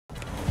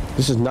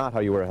This is not how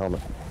you wear a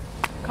helmet.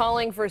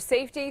 Calling for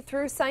safety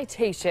through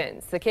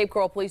citations. The Cape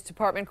Coral Police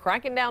Department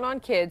cracking down on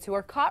kids who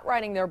are caught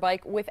riding their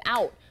bike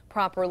without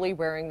properly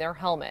wearing their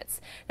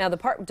helmets. Now, the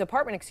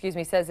department,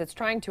 says it's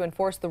trying to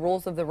enforce the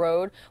rules of the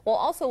road while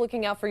also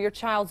looking out for your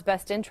child's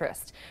best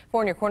interest.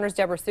 4 in Your Corner's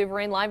Deborah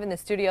Souverain live in the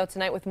studio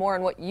tonight with more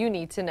on what you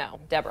need to know.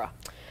 Deborah.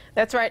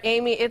 That's right,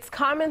 Amy. It's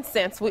common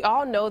sense. We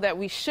all know that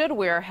we should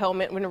wear a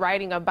helmet when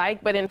riding a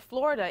bike, but in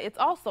Florida, it's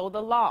also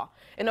the law.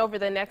 And over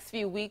the next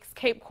few weeks,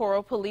 Cape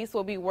Coral Police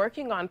will be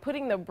working on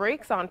putting the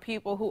brakes on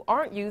people who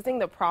aren't using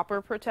the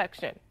proper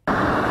protection.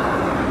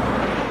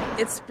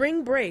 It's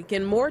spring break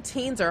and more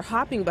teens are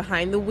hopping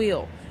behind the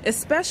wheel,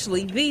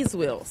 especially these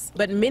wheels.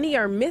 But many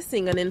are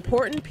missing an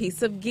important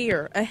piece of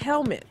gear, a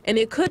helmet, and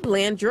it could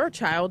land your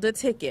child a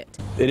ticket.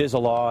 It is a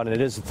law, and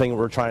it is a thing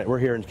we're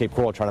here in Cape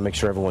Coral trying to make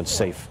sure everyone's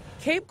safe.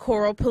 Cape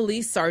Coral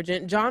Police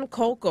Sergeant John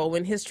Colco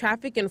and his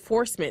traffic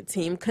enforcement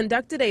team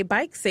conducted a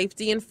bike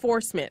safety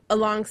enforcement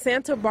along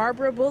Santa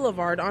Barbara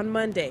Boulevard on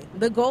Monday.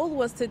 The goal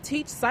was to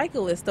teach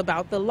cyclists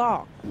about the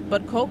law,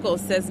 but Colco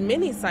says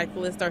many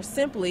cyclists are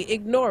simply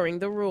ignoring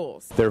the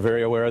rules. They're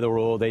very aware of the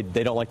rule. They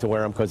don't like to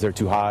wear them because they're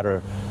too hot,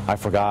 or I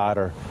forgot,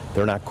 or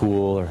they're not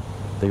cool, or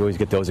they always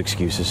get those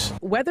excuses.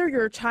 Whether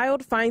your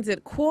child finds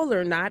it cool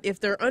or not, if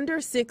they're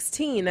under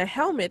 16, a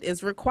helmet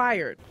is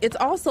required. It's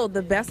also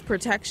the best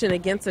protection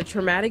against a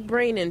traumatic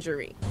brain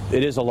injury.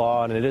 It is a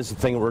law, and it is a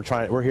thing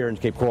we're here in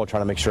Cape Coral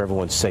trying to make sure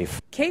everyone's safe.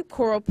 Cape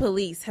Coral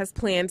Police has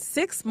planned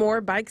 6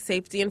 more bike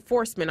safety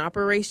enforcement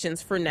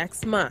operations for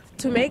next month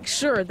to make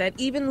sure that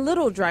even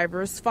little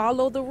drivers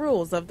follow the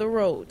rules of the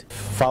road.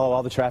 Follow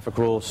all the traffic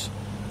rules,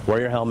 wear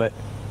your helmet,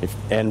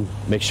 and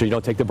make sure you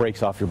don't take the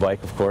brakes off your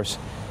bike, of course.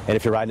 And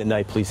if you're riding at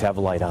night, please have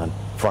a light on,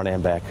 front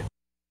and back.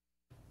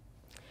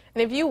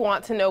 And if you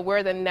want to know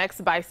where the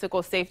next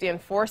bicycle safety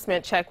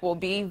enforcement check will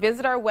be,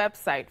 visit our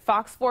website,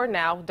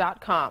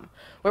 fox4now.com.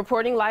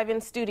 Reporting live in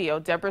studio,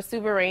 Deborah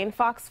Souverain,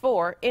 Fox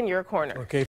 4 in your corner. Okay.